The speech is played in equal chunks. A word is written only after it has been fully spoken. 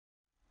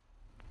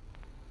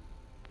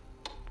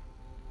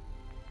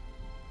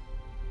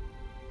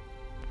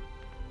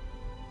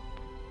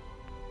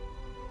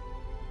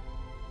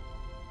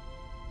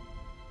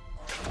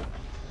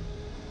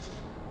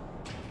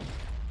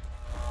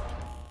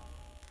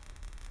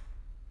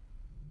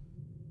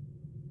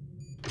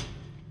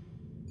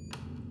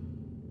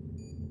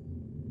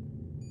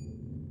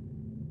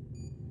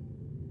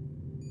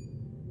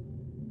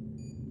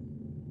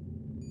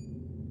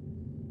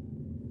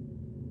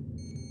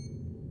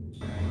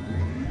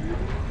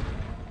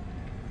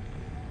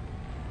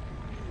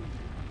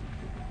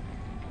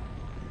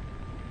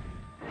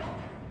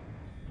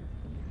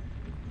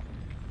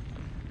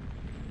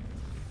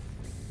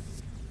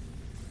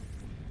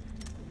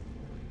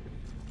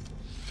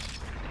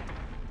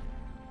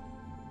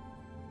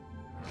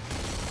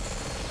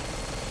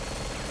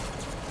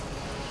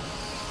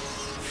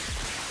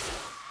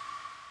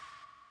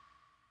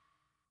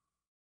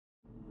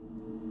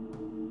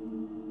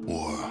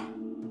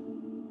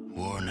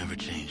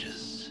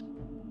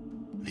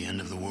end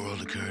of the world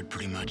occurred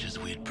pretty much as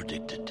we had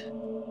predicted.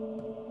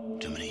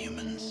 Too many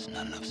humans,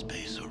 not enough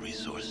space or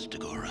resources to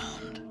go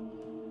around.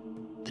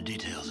 The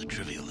details are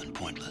trivial and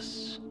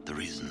pointless. The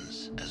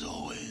reasons, as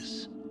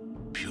always,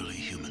 purely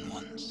human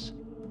ones.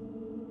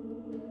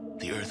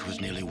 The Earth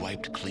was nearly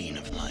wiped clean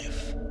of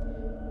life.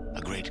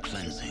 A great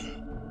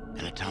cleansing,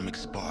 an atomic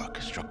spark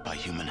struck by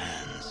human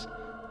hands,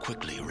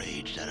 quickly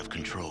raged out of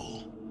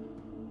control.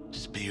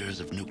 Spears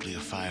of nuclear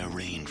fire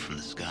rained from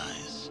the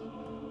skies.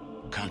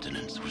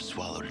 Continents were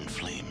swallowed in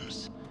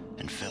flames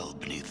and fell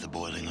beneath the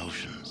boiling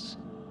oceans.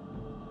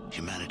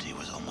 Humanity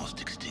was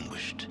almost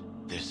extinguished,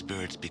 their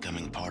spirits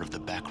becoming part of the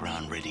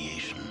background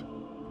radiation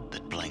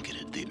that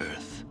blanketed the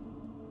Earth.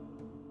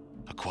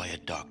 A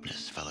quiet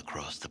darkness fell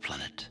across the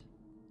planet,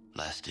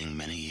 lasting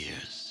many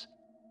years.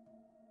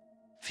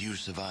 Few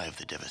survived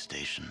the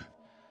devastation.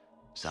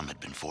 Some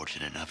had been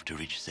fortunate enough to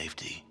reach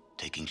safety,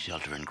 taking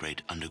shelter in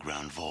great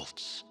underground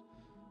vaults.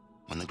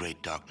 When the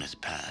great darkness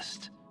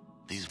passed,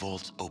 these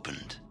vaults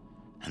opened,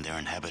 and their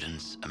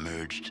inhabitants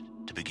emerged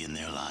to begin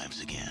their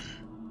lives again.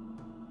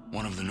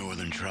 One of the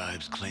northern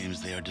tribes claims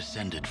they are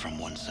descended from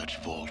one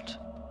such vault.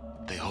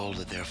 They hold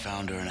that their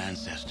founder and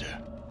ancestor,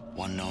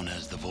 one known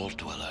as the Vault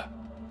Dweller,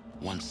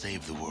 once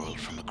saved the world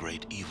from a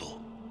great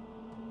evil.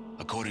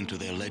 According to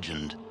their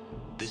legend,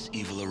 this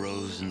evil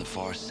arose in the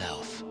far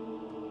south.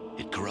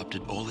 It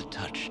corrupted all it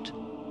touched,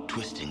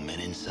 twisting men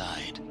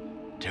inside,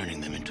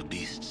 turning them into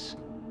beasts.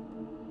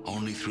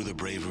 Only through the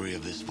bravery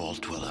of this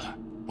Vault Dweller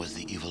was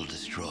the evil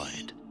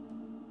destroyed.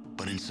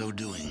 But in so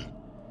doing,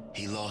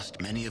 he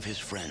lost many of his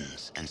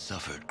friends and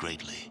suffered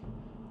greatly,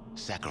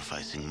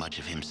 sacrificing much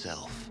of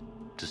himself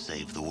to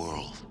save the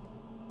world.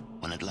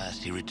 When at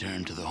last he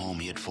returned to the home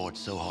he had fought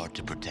so hard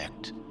to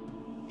protect,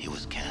 he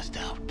was cast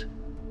out,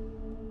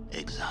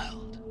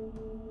 exiled.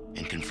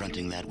 In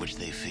confronting that which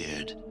they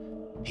feared,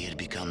 he had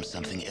become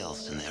something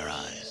else in their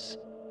eyes,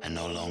 and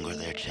no longer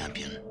their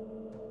champion.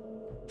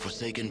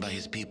 Forsaken by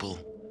his people,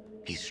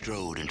 he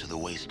strode into the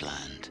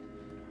wasteland.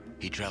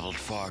 He traveled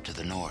far to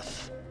the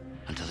north,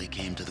 until he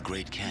came to the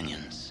Great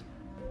Canyons.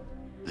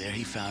 There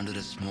he founded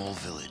a small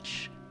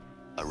village,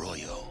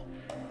 Arroyo,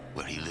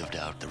 where he lived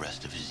out the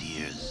rest of his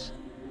years.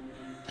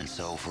 And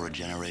so, for a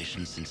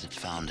generation since its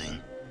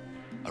founding,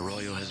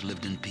 Arroyo has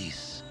lived in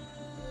peace,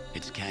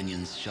 its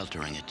canyons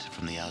sheltering it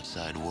from the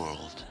outside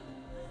world.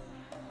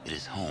 It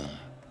is home.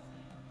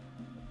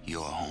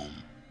 Your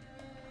home.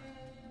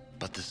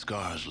 But the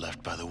scars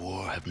left by the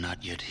war have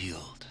not yet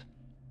healed,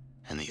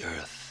 and the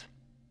Earth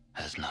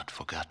has not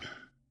forgotten.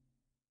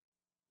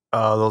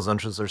 Oh, those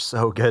intros are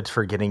so good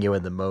for getting you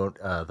in the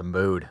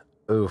mood.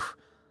 Oof.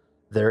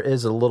 There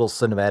is a little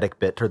cinematic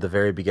bit toward the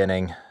very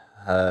beginning.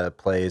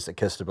 Plays A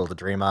Kiss to Build a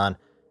Dream On.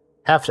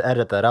 Have to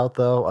edit that out,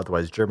 though,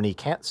 otherwise Germany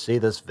can't see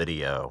this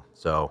video.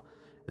 So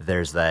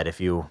there's that.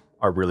 If you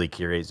are really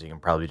curious, you can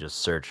probably just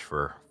search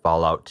for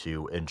Fallout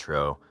 2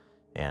 intro,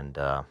 and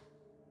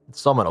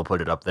someone will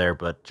put it up there,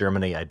 but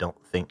Germany, I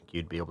don't think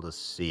you'd be able to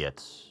see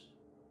it.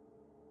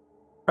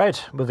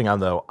 Right, moving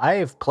on, though.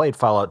 I've played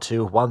Fallout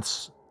 2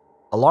 once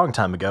a long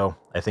time ago.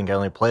 I think I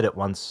only played it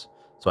once,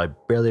 so I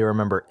barely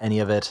remember any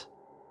of it.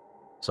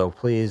 So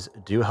please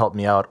do help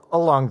me out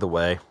along the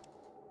way.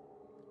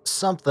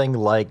 Something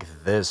like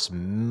this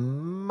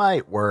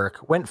might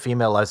work. Went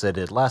female as I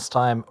did last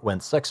time.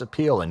 Went sex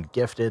appeal and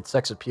gifted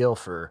sex appeal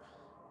for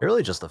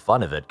really just the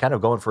fun of it. Kind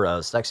of going for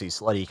a sexy,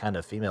 slutty kind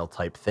of female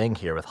type thing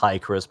here with high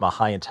charisma,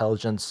 high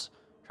intelligence.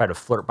 Try to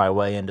flirt my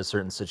way into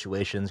certain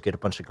situations, get a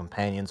bunch of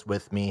companions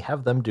with me,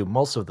 have them do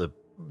most of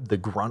the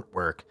grunt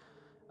work.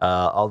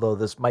 Although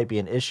this might be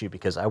an issue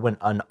because I went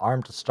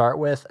unarmed to start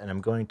with, and I'm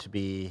going to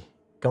be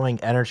going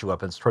energy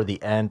weapons toward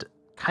the end,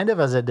 kind of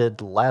as I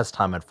did last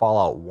time in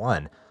Fallout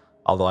 1.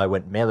 Although I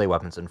went melee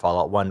weapons in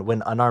Fallout 1,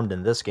 went unarmed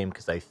in this game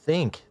because I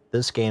think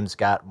this game's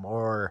got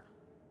more...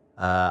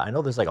 I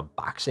know there's like a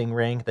boxing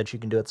ring that you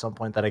can do at some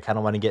point that I kind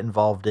of want to get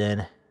involved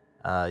in.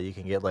 You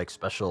can get like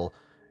special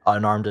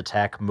unarmed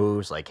attack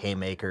moves like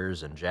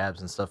haymakers and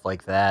jabs and stuff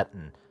like that,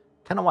 and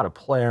kind of want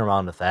to play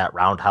around with that.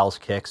 Roundhouse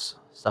kicks,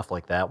 stuff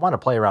like that. Want to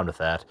play around with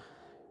that.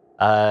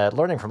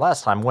 Learning from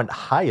last time, went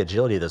high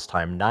agility this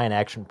time. 9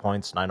 action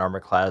points, 9 armor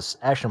class.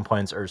 Action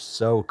points are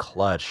so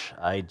clutch.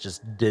 I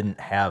just didn't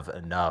have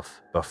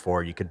enough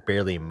before. You could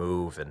barely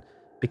move, and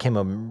became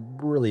a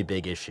really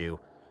big issue.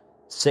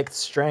 6th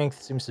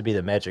strength seems to be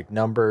the magic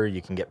number.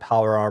 You can get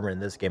power armor in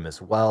this game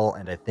as well,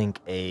 and I think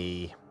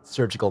a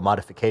surgical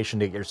modification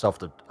to get yourself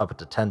up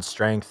to 10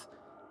 strength.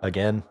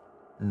 Again,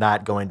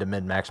 not going to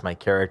min-max my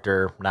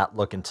character, not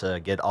looking to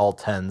get all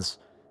 10s.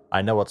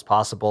 I know what's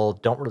possible,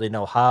 don't really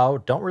know how,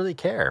 don't really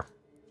care.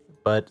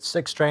 But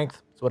 6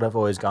 strength is what I've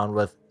always gone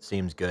with,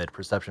 seems good.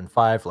 Perception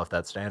 5, left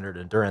that standard.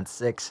 Endurance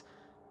 6,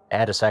 I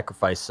had to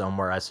sacrifice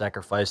somewhere. I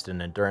sacrificed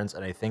in endurance,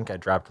 and I think I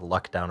dropped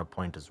luck down a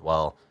point as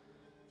well.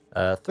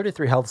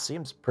 33 health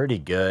seems pretty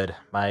good.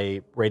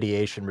 My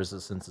radiation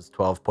resistance is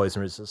 12,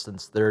 poison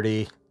resistance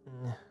 30.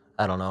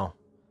 I don't know.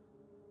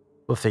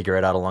 We'll figure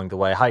it out along the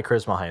way. High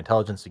charisma, high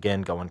intelligence,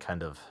 again, going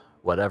kind of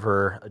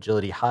whatever.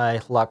 Agility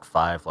high, luck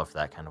 5, left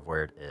that kind of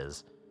where it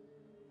is.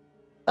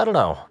 I don't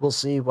know. We'll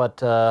see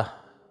what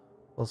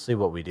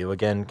we do.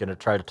 Again, gonna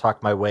try to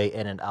talk my way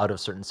in and out of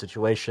certain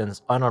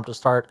situations. Unarmed to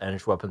start,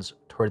 and weapons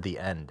toward the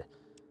end.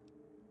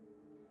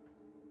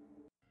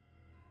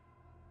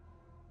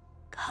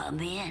 Come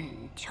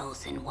in,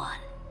 Chosen One.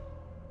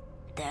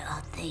 There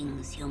are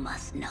things you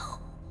must know.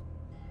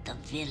 The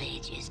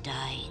village is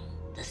dying.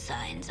 The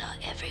signs are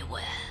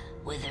everywhere.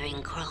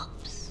 Withering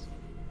crops.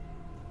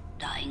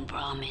 Dying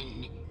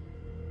Brahmin.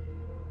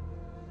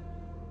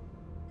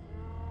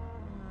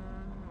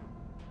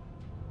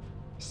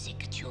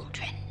 Sick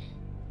children.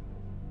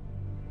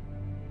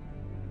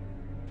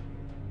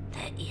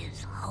 There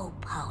is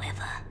hope,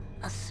 however.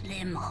 A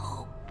slim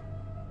hope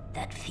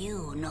that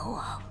few know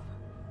of.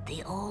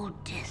 The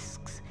old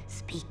discs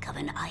speak of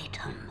an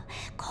item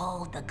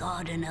called the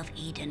Garden of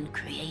Eden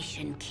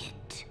Creation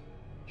Kit.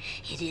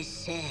 It is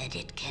said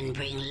it can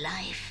bring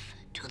life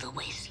to the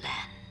wasteland.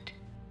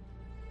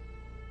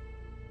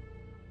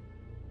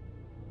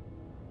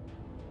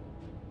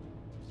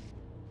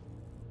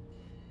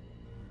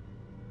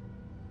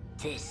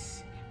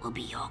 This will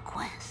be your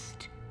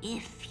quest,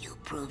 if you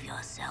prove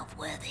yourself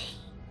worthy.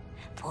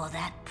 For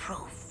that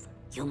proof,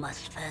 you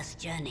must first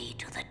journey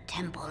to the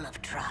Temple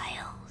of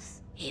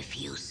Trials.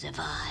 If you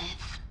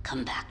survive,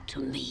 come back to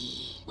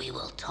me. We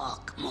will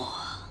talk more.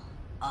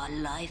 Our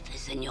life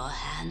is in your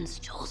hands,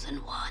 Chosen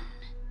One.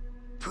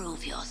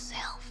 Prove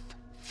yourself.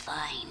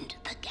 Find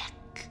the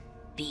Gek.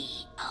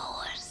 Be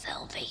our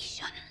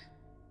salvation.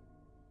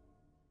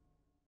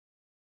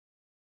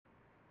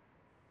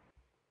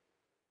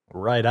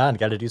 Right on.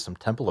 Got to do some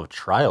Temple of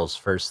Trials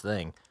first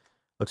thing.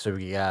 Looks like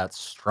we got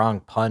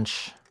strong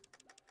punch.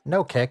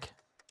 No kick.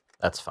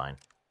 That's fine.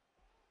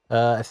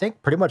 I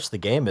think pretty much the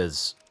game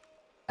is,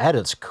 at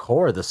its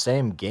core, the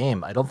same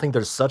game. I don't think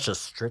there's such a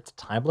strict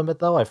time limit,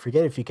 though. I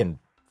forget if you can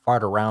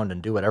fart around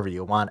and do whatever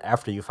you want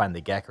after you find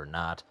the Gek or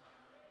not.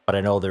 But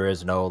I know there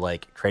is no,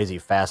 like, crazy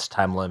fast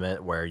time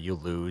limit where you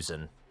lose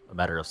in a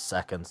matter of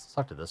seconds. Let's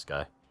talk to this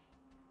guy.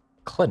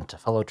 Clint, a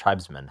fellow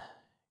tribesman.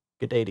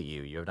 Good day to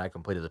you. You have not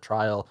completed the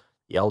trial.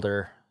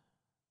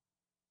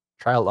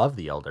 Trial of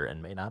the Elder,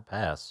 and may not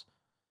pass.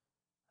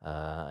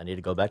 I need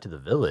to go back to the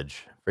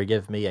village.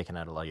 Forgive me, I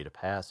cannot allow you to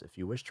pass. If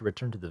you wish to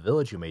return to the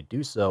village, you may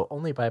do so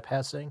only by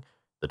passing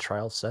the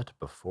trial set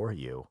before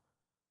you.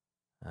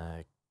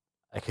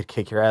 I could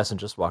kick your ass and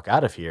just walk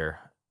out of here.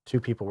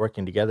 Two people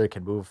working together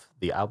can move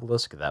the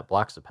obelisk that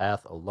blocks the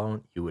path.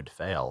 Alone, you would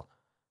fail.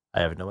 I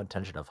have no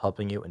intention of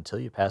helping you until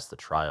you pass the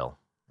trial.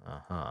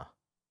 Uh-huh.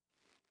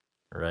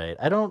 Right.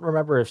 I don't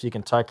remember if you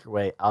can talk your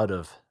way out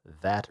of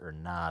that or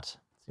not.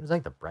 Seems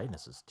like the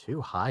brightness is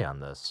too high on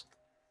this.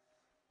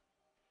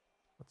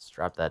 Let's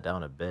drop that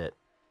down a bit.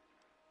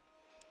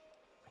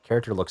 My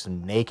character looks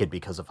naked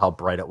because of how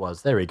bright it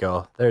was. There we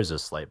go. There's a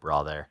slight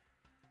bra there.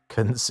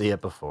 Couldn't see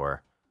it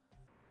before.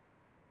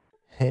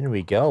 In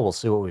we go. We'll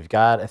see what we've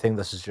got. I think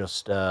this is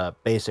just a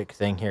basic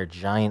thing here.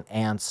 Giant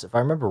ants. If I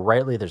remember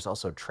rightly, there's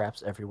also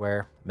traps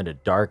everywhere. I'm in a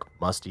dark,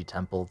 musty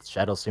temple.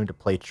 Shadows seem to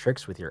play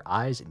tricks with your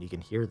eyes, and you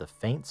can hear the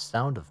faint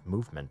sound of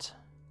movement.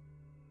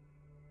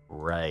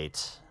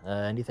 Right.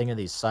 Anything in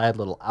these side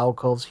little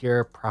alcoves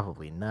here?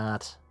 Probably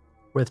not.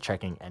 Worth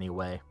checking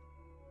anyway.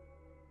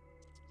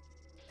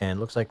 And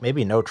looks like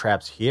maybe no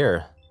traps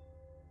here.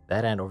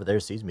 That ant over there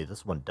sees me.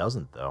 This one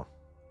doesn't, though.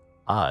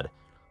 Odd.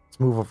 Let's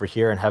move over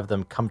here and have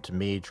them come to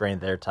me, drain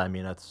their time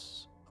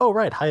units. Oh,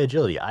 right, high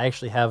agility. I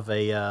actually have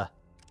a,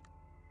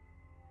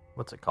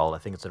 what's it called? I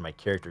think it's in my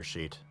character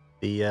sheet.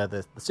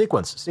 The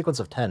sequence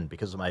of 10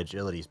 because of my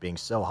agilities being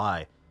so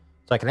high.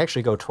 So I can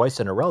actually go twice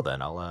in a row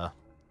then. I'll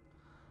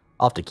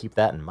have to keep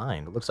that in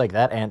mind. It looks like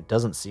that ant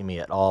doesn't see me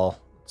at all.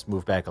 Let's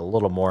move back a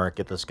little more,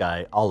 get this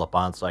guy all up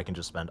on so I can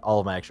just spend all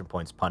of my action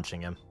points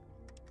punching him.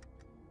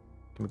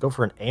 Can we go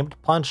for an aimed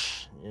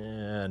punch?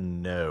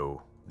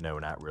 No. No,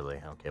 not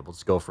really. Okay, we'll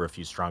just go for a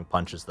few strong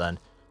punches then.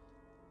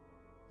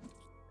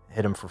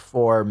 Hit him for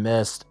 4,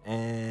 missed,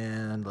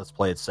 and let's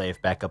play it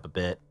safe. Back up a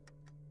bit.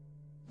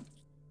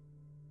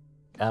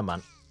 Come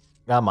on.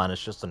 Come on,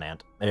 it's just an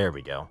ant. There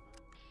we go.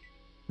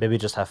 Maybe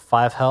just have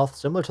 5 health,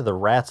 similar to the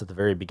rats at the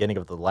very beginning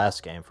of the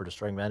last game. For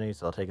destroying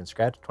enemies they'll take in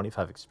scratch,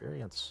 25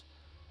 experience.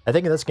 I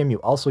think in this game you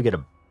also get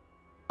a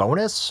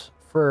bonus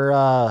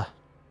for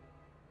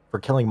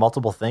killing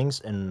multiple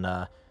things in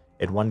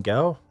one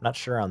go. Not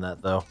sure on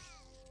that though.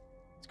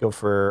 Let's go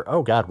for,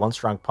 oh god, 1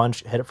 strong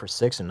punch, hit it for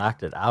 6 and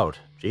knocked it out.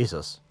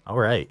 Jesus.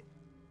 Alright.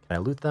 Can I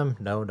loot them?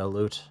 No, no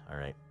loot.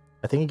 Alright.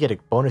 I think you get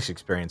a bonus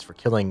experience for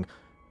killing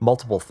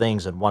multiple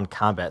things in one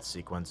combat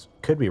sequence.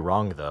 Could be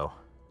wrong though.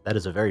 That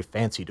is a very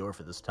fancy door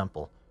for this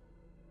temple.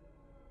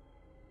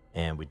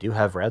 And we do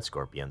have rad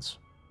scorpions.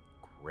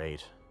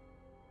 Great.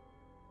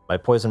 My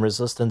poison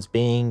resistance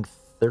being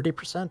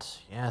 30%?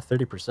 Yeah,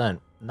 30%.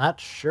 Not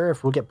sure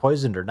if we'll get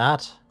poisoned or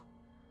not.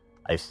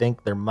 I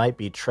think there might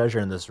be treasure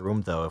in this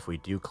room, though, if we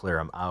do clear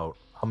them out.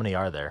 How many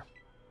are there?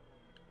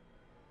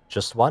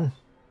 Just 1?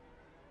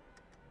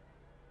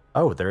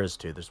 Oh, there is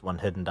 2. There's 1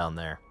 hidden down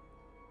there.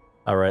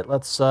 Alright,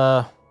 let's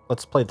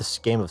play this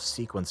game of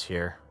sequence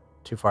here.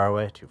 Too far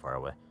away? Too far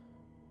away.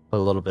 Play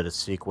a little bit of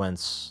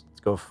sequence. Let's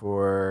go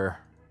for...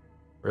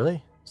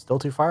 Really? Still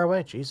too far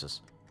away?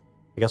 Jesus.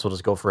 I guess we'll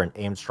just go for an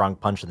aim strong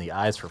punch in the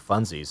eyes for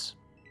funsies.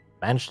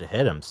 Managed to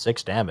hit him.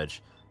 6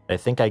 damage. I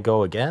think I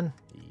go again?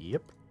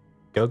 Yep.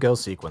 Go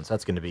sequence.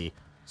 That's going to be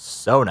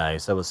so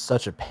nice. That was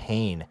such a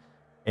pain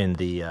in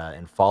the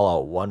in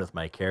Fallout 1 with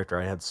my character.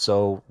 I had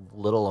so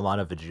little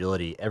amount of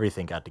agility.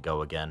 Everything got to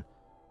go again.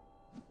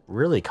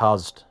 Really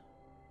caused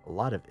a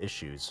lot of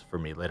issues for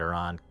me later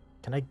on.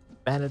 Can I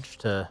manage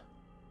to...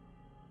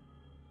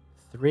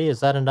 3, is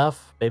that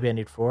enough? Maybe I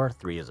need 4?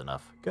 3 is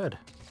enough. Good.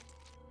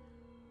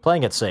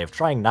 Playing it safe,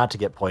 trying not to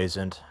get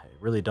poisoned. I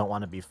really don't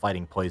want to be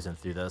fighting poison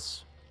through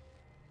this.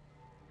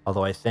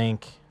 Although I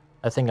think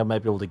I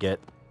might be able to get...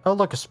 Oh,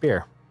 look, a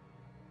spear.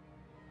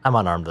 I'm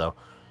unarmed, though.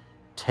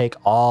 Take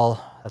all.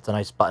 That's a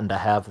nice button to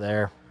have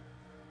there.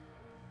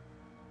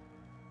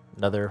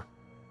 Another...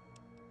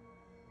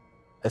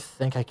 I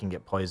think I can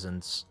get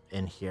poisons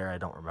in here. I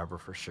don't remember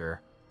for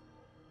sure.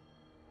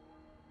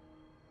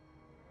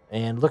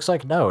 And looks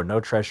like no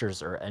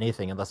treasures or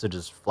anything unless I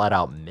just flat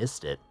out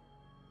missed it.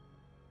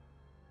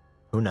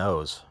 Who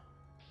knows?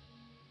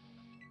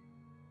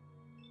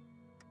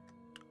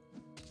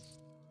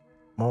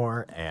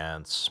 More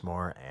ants.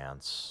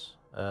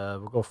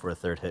 We'll go for a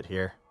 3rd hit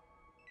here.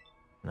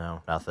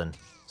 No, nothing.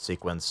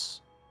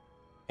 Sequence.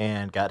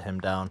 And got him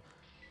down.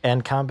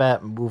 And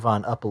combat, move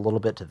on up a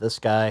little bit to this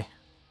guy.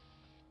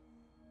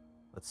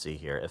 Let's see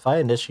here. If I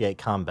initiate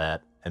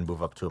combat and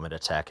move up to him and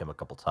attack him a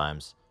couple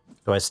times,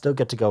 do I still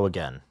get to go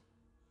again?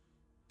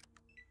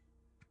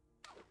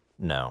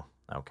 No.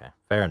 Okay,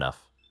 fair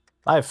enough.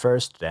 My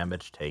first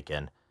damage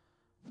taken.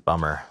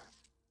 Bummer.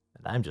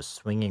 And I'm just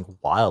swinging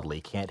wildly.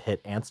 Can't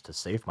hit ants to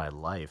save my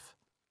life.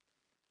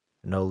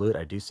 No loot.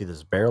 I do see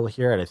this barrel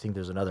here, and I think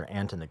there's another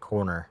ant in the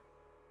corner.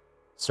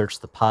 Search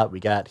the pot. We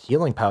got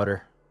healing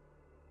powder.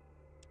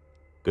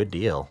 Good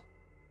deal.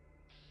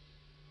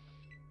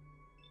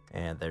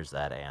 And there's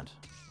that ant.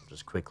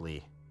 Just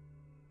quickly,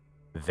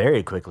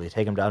 very quickly,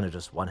 take him down to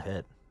just 1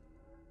 hit.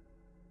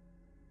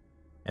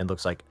 And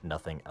looks like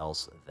nothing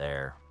else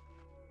there.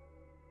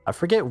 I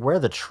forget where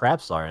the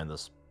traps are in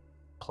this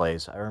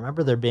place. I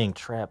remember there being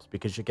traps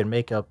because you can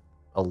make up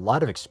a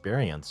lot of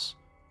experience.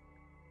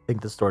 I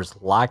think this door's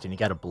locked and you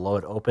gotta blow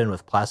it open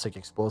with plastic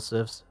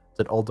explosives. It's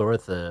an old door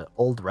with an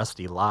old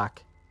rusty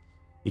lock.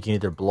 You can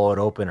either blow it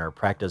open or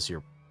practice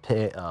your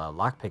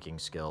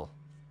lockpicking skill.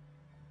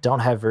 Don't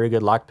have very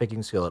good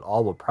lockpicking skill at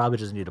all. We'll probably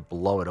just need to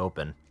blow it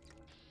open.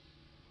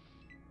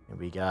 And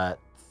we got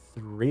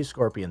 3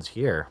 scorpions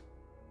here.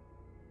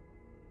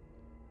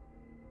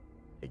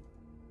 I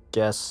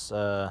guess,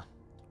 well,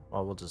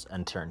 we'll just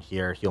end turn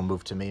here. He'll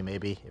move to me,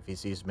 maybe, if he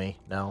sees me.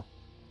 No?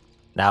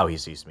 Now he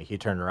sees me. He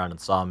turned around and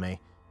saw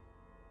me.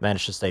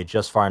 Managed to stay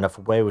just far enough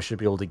away. We should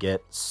be able to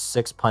get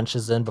 6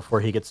 punches in before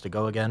he gets to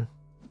go again.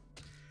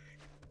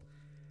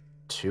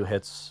 2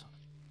 hits.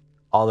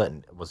 All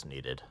that was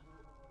needed.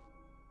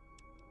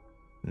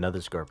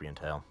 Another scorpion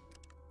tail.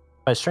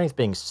 My strength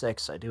being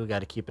 6, I do got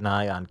to keep an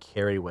eye on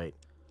carry weight.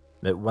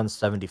 I'm at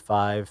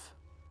 175.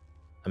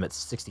 I'm at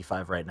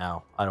 65 right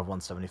now, out of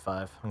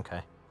 175.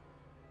 Okay.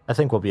 I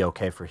think we'll be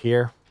okay for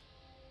here.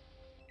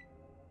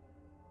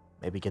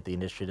 Maybe get the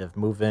initiative,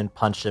 move in,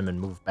 punch him, and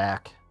move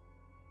back.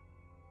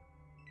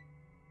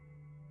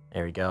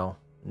 There we go.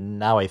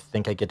 Now I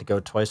think I get to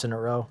go twice in a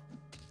row.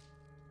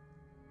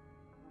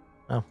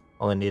 Oh,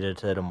 only needed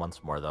to hit him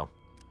once more, though.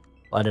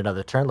 Land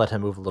another turn, let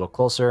him move a little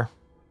closer.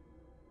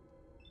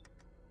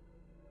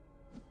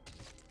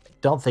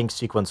 Don't think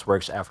sequence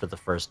works after the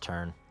first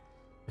turn.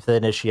 If they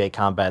initiate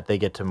combat, they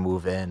get to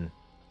move in.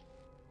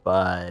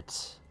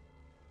 But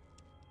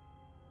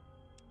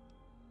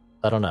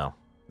I don't know.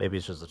 Maybe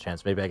it's just a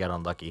chance. Maybe I got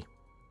unlucky.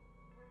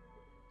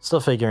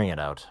 Still figuring it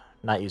out.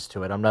 Not used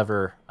to it. I'm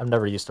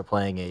never used to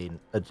playing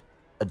a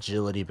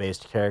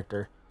agility-based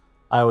character.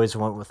 I always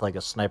went with like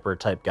a sniper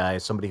type guy,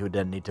 somebody who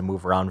didn't need to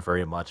move around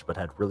very much but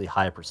had really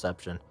high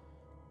perception.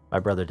 My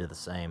brother did the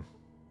same.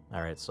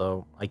 All right,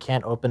 so I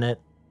can't open it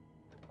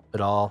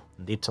at all.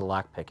 Need to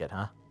lockpick it,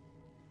 huh?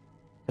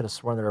 Could have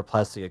sworn there were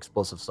plastic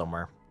explosives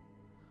somewhere.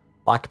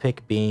 Lockpick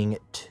being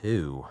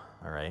 2.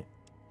 All right,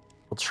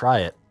 we'll try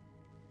it.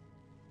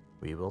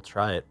 We will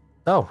try it.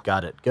 Oh,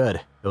 got it. Good.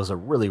 It was a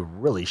really,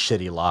 really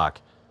shitty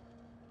lock.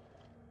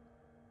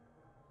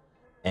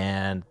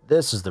 And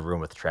this is the room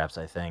with traps,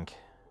 I think.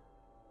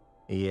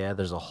 Yeah,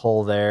 there's a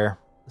hole there.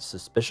 A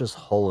suspicious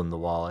hole in the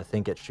wall. I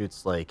think it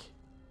shoots, like,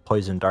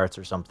 poison darts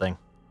or something.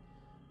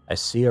 I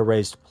see a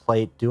raised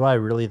plate. Do I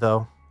really,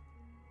 though?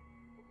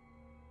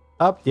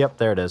 Oh, yep,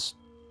 there it is.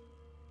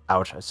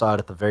 Ouch, I saw it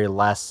at the very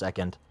last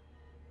second.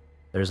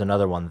 There's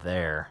another one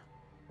there,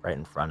 right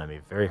in front of me.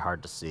 Very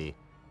hard to see.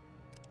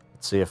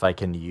 Let's see if I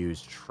can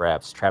use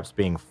traps. Traps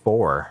being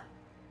 4.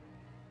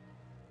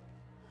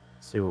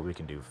 Let's see what we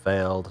can do.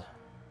 Failed.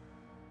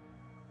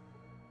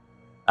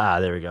 Ah,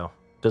 there we go.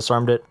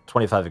 Disarmed it.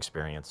 25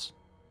 experience.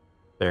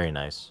 Very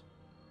nice.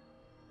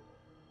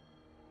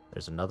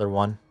 There's another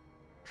one.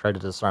 Try to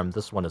disarm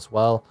this one as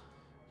well.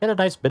 Get a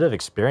nice bit of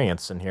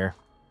experience in here.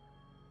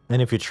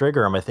 And if you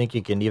trigger them, I think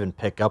you can even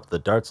pick up the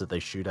darts that they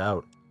shoot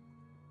out.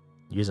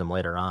 Use them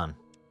later on.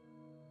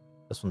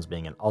 This one's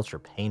being an ultra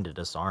pain to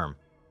disarm.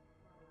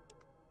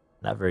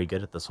 Not very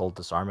good at this whole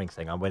disarming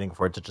thing. I'm waiting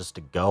for it to just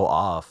to go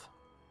off.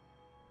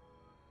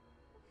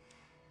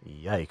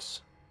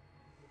 Yikes.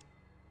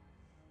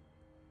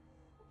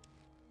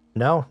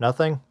 No,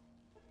 nothing?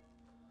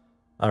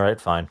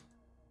 Alright, fine.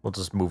 We'll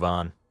just move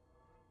on.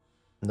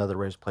 Another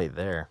raised plate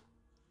there.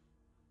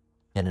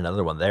 And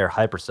another one there.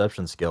 High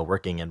perception skill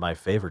working in my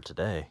favor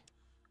today.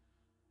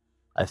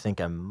 I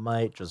think I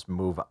might just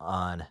move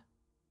on.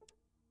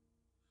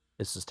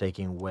 This is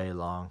taking way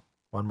long.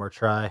 One more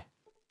try.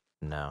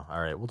 No.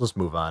 Alright, we'll just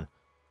move on.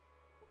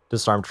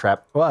 Disarm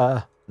trap.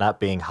 Not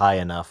being high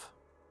enough.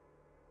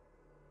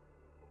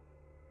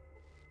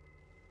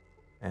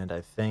 And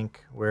I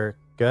think we're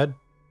good.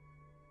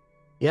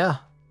 Yeah.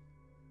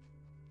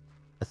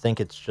 I think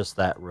it's just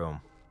that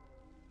room.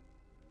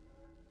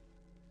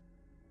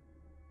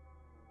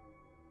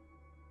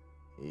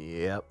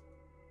 Yep.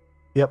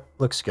 Yep,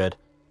 looks good.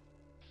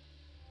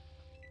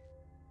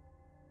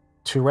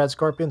 2 red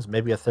scorpions,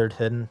 maybe a third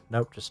hidden.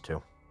 Nope, just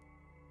 2.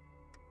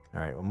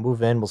 Alright, we'll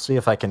move in. We'll see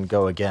if I can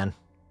go again.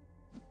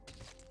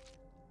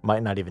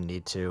 Might not even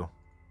need to.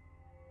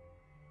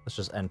 Let's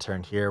just end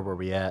turn here. Where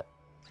we at?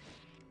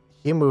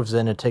 He moves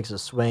in and takes a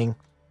swing.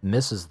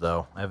 Misses,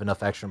 though. I have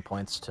enough action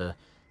points to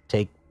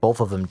take both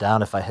of them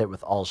down if I hit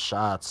with all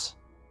shots.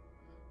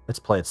 Let's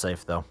play it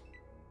safe, though.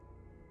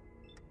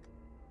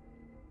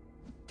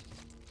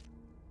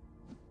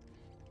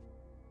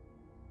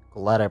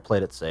 Glad I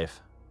played it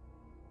safe.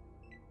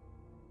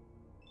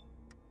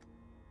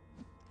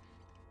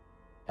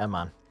 Come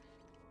on.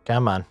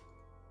 Come on.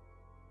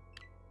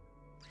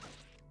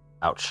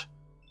 Ouch.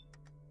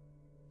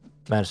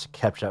 Managed to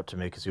catch up to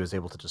me because he was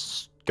able to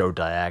just go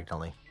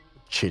diagonally.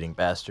 Cheating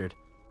bastard.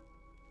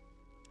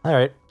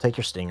 Alright, take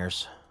your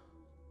stingers.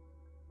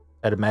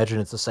 I'd imagine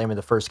it's the same in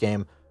the first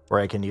game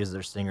where I can use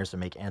their stingers to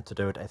make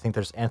antidote. I think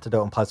there's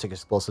antidote and plastic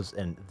explosives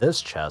in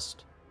this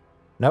chest.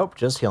 Nope,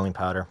 just healing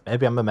powder.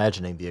 Maybe I'm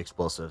imagining the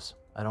explosives.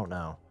 I don't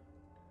know.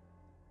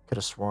 Could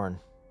have sworn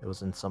it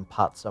was in some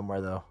pot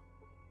somewhere, though.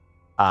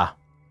 Ah.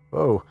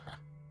 Whoa.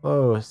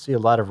 Whoa, I see a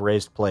lot of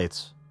raised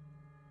plates.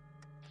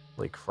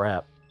 Holy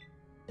crap.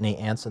 Any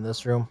ants in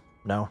this room?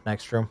 No?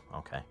 Next room?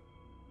 Okay.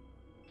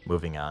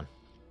 Moving on.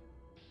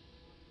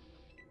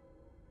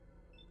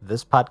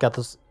 This pot got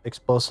the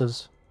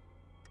explosives?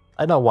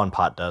 I know one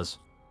pot does.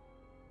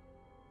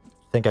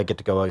 Think I get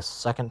to go a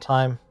second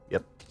time?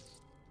 Yep.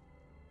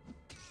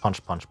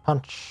 Punch, punch,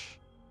 punch.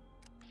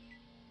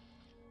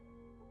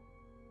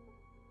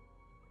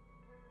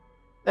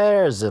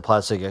 There's the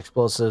plastic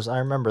explosives. I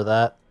remember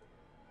that.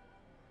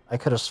 I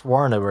could have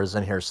sworn it was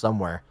in here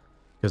somewhere.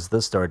 Because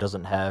this door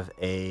doesn't have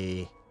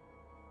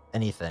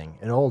anything.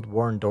 An old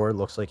worn door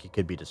looks like it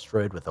could be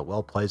destroyed with a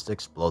well-placed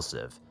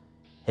explosive.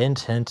 Hint,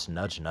 hint,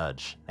 nudge,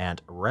 nudge.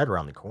 And right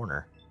around the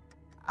corner.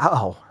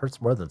 Ow, hurts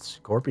more than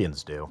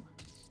scorpions do.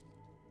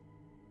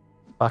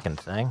 Fucking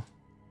thing.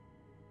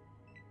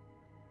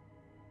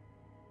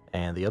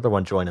 And the other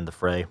one joined in the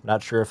fray.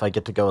 Not sure if I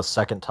get to go a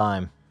second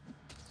time.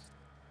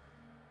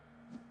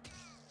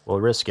 We'll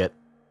risk it.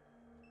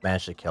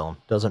 Managed to kill him.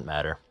 Doesn't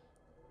matter.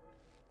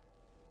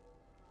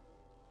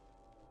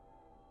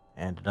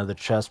 And another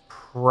chest.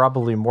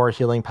 Probably more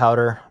healing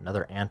powder.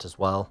 Another ant as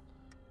well.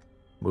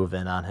 Move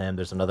in on him.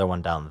 There's another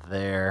one down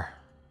there.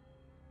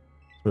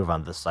 Let's move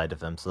on this side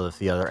of him so that if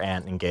the other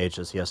ant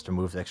engages, he has to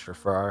move extra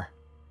far.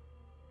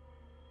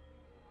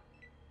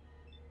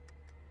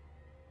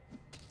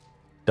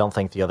 Don't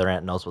think the other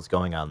ant knows what's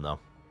going on, though.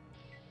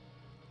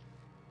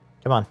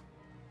 Come on.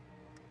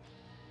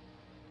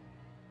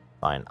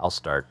 Fine, I'll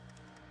start.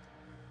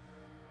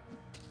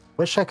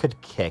 Wish I could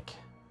kick.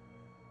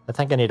 I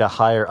think I need a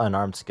higher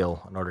unarmed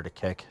skill in order to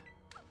kick.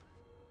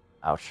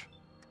 Ouch.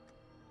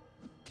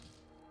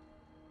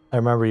 I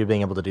remember you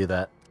being able to do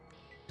that.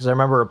 Because I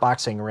remember a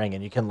boxing ring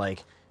and you can,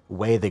 like,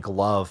 weigh the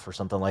glove or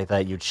something like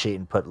that. You cheat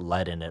and put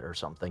lead in it or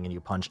something and you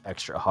punch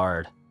extra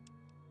hard.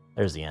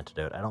 There's the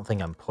antidote. I don't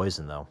think I'm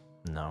poisoned, though.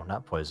 No,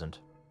 not poisoned.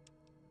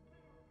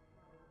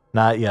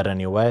 Not yet,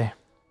 anyway.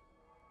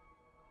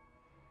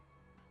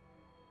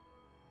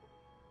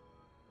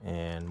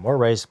 And more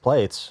raised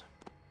plates.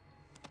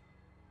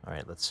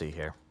 Alright, let's see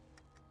here.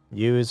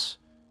 Use.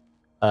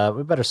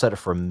 We better set it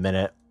for a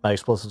minute. My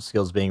explosive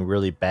skills being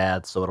really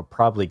bad, so it'll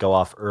probably go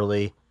off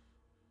early.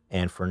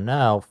 And for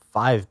now,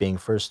 5 being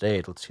first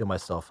aid. Let's heal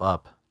myself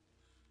up.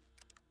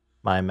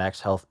 My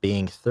max health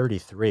being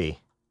 33.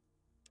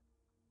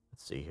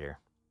 Let's see here.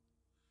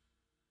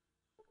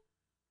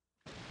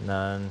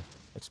 None.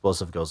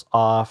 Explosive goes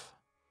off.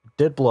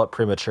 Did blow up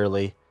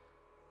prematurely.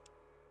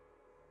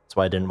 That's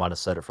why I didn't want to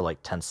set it for like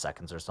 10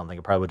 seconds or something.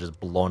 It probably would just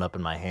blown up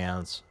in my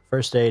hands.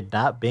 First aid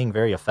not being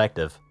very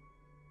effective.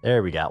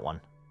 There we got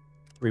one.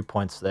 3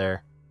 points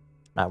there.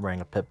 Not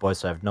wearing a Pip-Boy,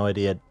 so I have no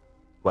idea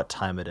what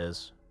time it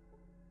is.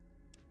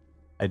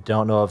 I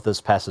don't know if this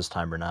passes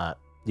time or not.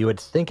 You would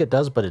think it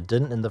does, but it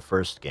didn't in the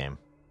first game.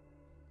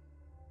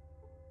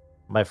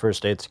 My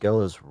first aid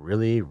skill is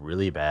really,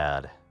 really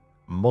bad.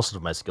 Most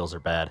of my skills are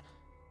bad.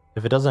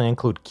 If it doesn't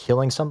include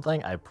killing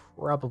something, I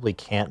probably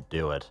can't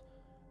do it.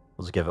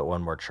 Let's give it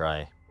one more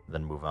try,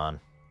 then move on.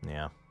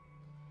 Yeah.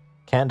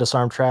 Can't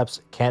disarm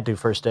traps, can't do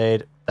first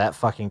aid. That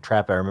fucking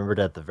trap, I remembered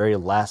at the very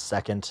last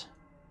second.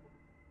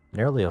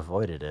 Nearly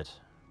avoided it.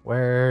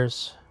 Where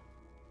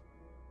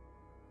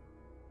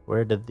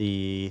did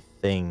the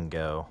thing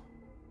go?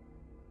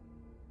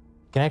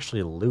 You can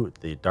actually loot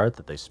the dart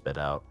that they spit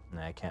out.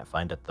 Nah, I can't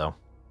find it, though.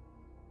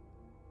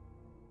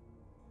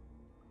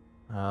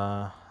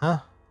 Huh?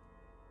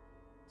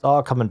 It's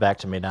all coming back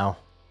to me now.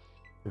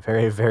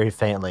 Very, very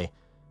faintly.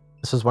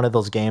 This is one of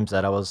those games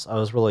that I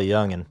was really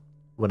young, and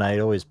when I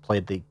always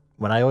played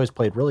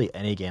really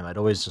any game, I'd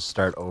always just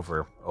start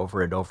over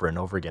and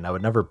over again. I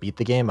would never beat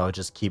the game, I would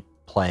just keep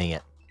playing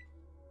it.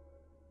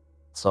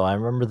 So I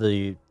remember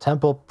the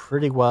temple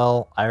pretty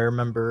well. I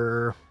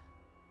remember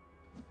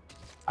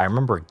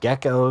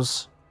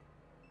geckos,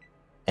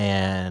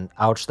 and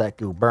ouch, that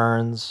goo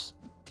burns.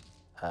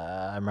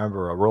 I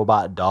remember a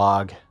robot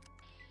dog,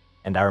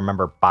 and I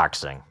remember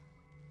boxing.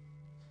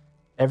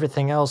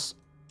 Everything else,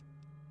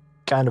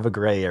 kind of a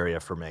gray area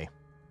for me.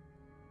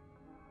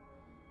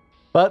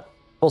 But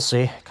we'll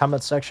see.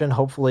 Comment section,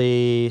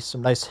 hopefully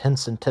some nice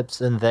hints and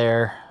tips in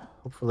there.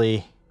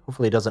 Hopefully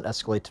it doesn't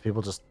escalate to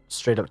people just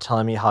straight up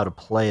telling me how to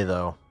play,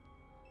 though.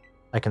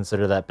 I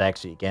consider that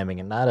backseat gaming,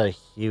 and not a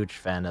huge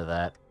fan of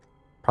that.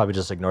 Probably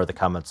just ignore the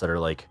comments that are,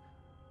 like,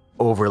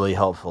 overly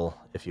helpful,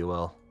 if you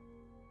will.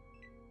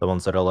 The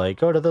ones that are like,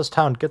 go to this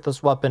town, get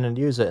this weapon, and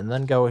use it, and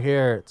then go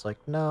here. It's like,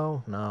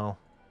 no.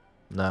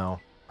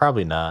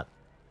 Probably not.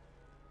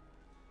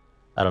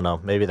 I don't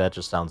know. Maybe that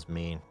just sounds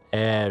mean.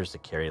 There's the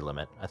carry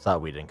limit. I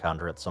thought we'd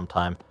encounter it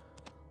sometime.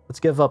 Let's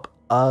give up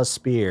a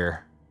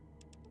spear.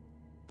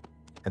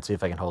 And see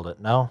if I can hold it.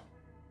 No?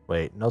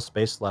 Wait, no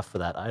space left for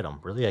that item.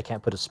 Really? I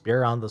can't put a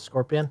spear on the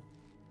scorpion?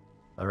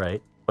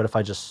 Alright. What if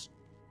I just...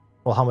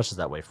 Well, how much does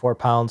that weigh? 4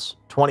 pounds?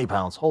 20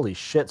 pounds. Holy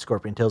shit,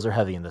 scorpion tails are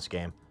heavy in this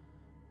game.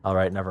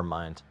 Alright, never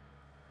mind.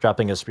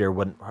 Dropping a spear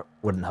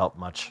wouldn't help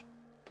much.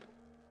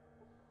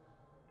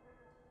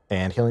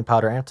 And healing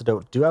powder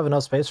antidote. Do have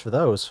enough space for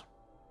those.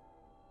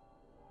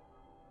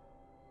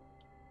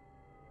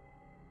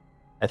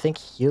 I think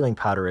healing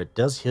powder, it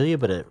does heal you,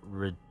 but it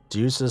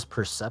reduces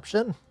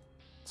perception?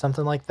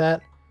 Something like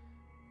that.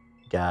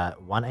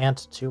 Got 1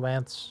 ant, 2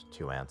 ants,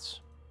 2 ants.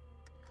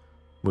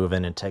 Move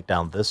in and take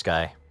down this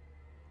guy.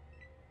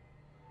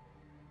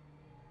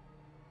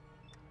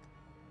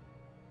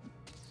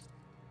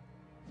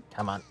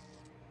 Come on.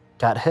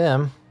 Got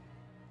him.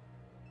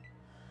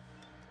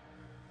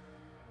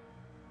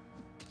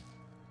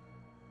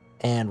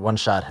 And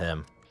one-shot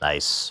him.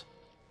 Nice.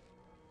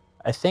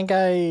 I think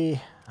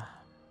I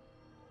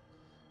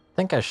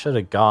should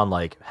have gone,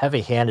 like,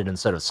 heavy-handed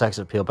instead of sex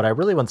appeal, but I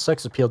really want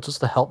sex appeal just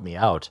to help me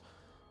out.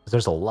 Because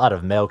there's a lot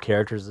of male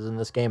characters in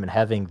this game, and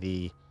having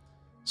the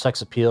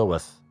sex appeal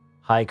with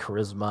high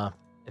charisma,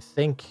 I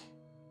think,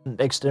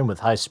 mixed in with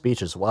high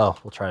speech as well.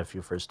 We'll try a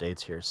few first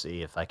dates here,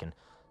 see if I can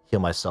heal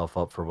myself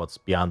up for what's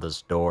beyond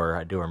this door.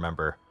 I do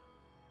remember,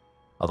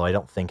 although I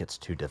don't think it's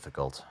too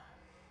difficult.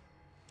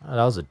 That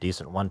was a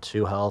decent one,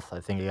 2 health. I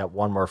think I got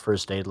 1 more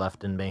first aid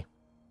left in me.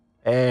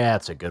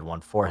 That's a good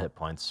one, 4 hit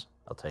points.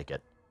 I'll take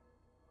it.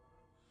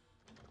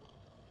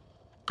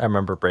 I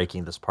remember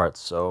breaking this part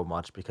so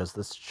much because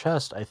this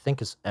chest, I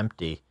think, is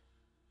empty.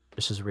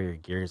 This is where your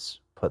gear's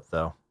put,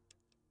 though.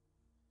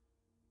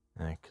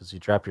 Because you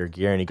drop your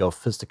gear and you go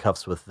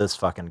fisticuffs with this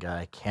fucking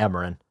guy,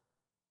 Cameron.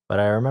 But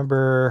I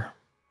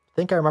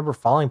think I remember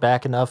falling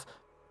back enough,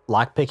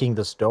 lockpicking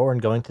this door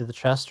and going through the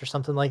chest or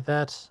something like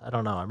that. I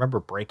don't know. I remember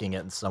breaking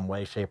it in some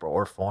way, shape,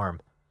 or form.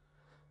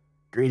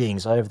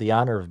 Greetings, I have the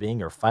honor of being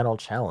your final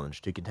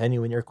challenge. To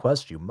continue in your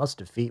quest, you must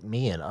defeat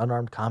me in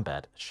unarmed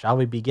combat. Shall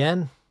we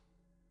begin?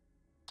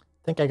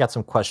 I think I got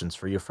some questions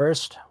for you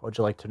first. Would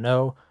you like to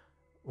know?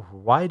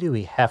 Why do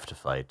we have to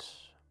fight?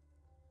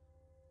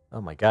 Oh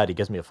my god, he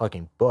gives me a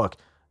fucking book.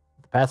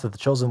 The path of the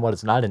chosen one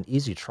is not an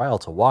easy trial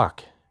to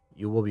walk.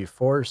 You will be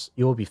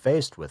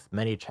faced with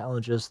many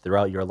challenges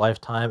throughout your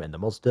lifetime, and the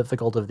most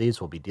difficult of these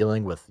will be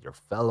dealing with your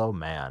fellow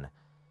man.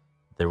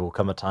 There will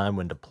come a time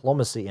when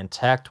diplomacy and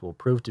tact will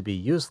prove to be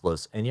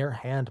useless, and your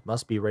hand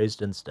must be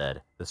raised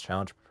instead. This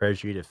challenge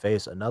prepares you to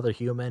face another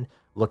human,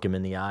 look him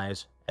in the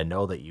eyes, and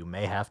know that you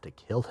may have to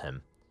kill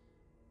him.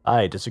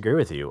 I disagree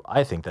with you.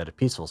 I think that a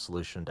peaceful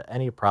solution to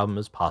any problem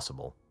is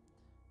possible.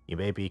 You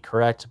may be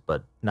correct,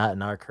 but not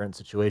in our current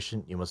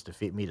situation. You must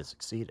defeat me to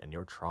succeed in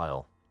your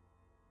trial.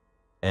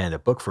 And a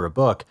book for a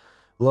book.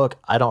 Look,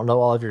 I don't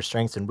know all of your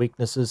strengths and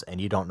weaknesses,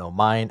 and you don't know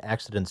mine.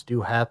 Accidents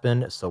do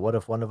happen, so what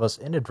if one of us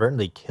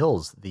inadvertently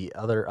kills the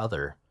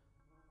other?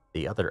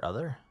 The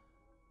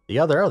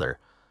other?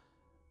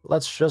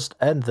 Let's just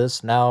end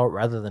this now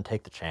rather than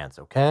take the chance,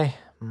 okay?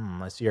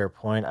 I see your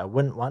point. I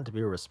wouldn't want to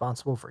be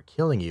responsible for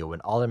killing you when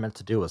all I meant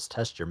to do was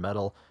test your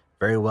mettle.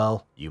 Very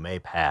well, you may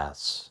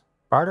pass.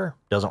 Barter?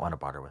 Doesn't want to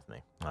barter with me.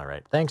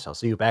 Alright, thanks. I'll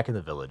see you back in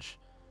the village.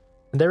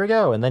 And there we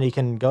go, and then you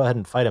can go ahead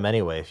and fight him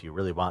anyway if you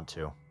really want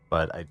to.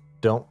 But I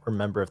don't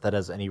remember if that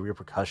has any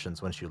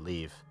repercussions once you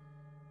leave.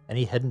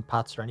 Any hidden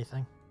pots or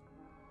anything?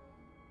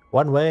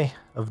 One way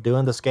of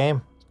doing this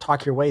game,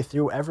 talk your way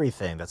through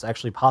everything. That's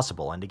actually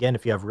possible. And again,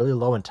 if you have really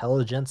low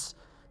intelligence,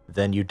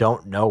 then you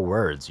don't know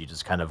words. You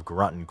just kind of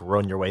grunt and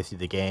groan your way through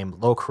the game.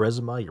 Low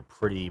charisma, you're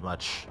pretty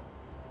much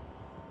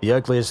the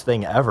ugliest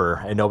thing ever,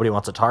 and nobody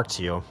wants to talk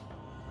to you.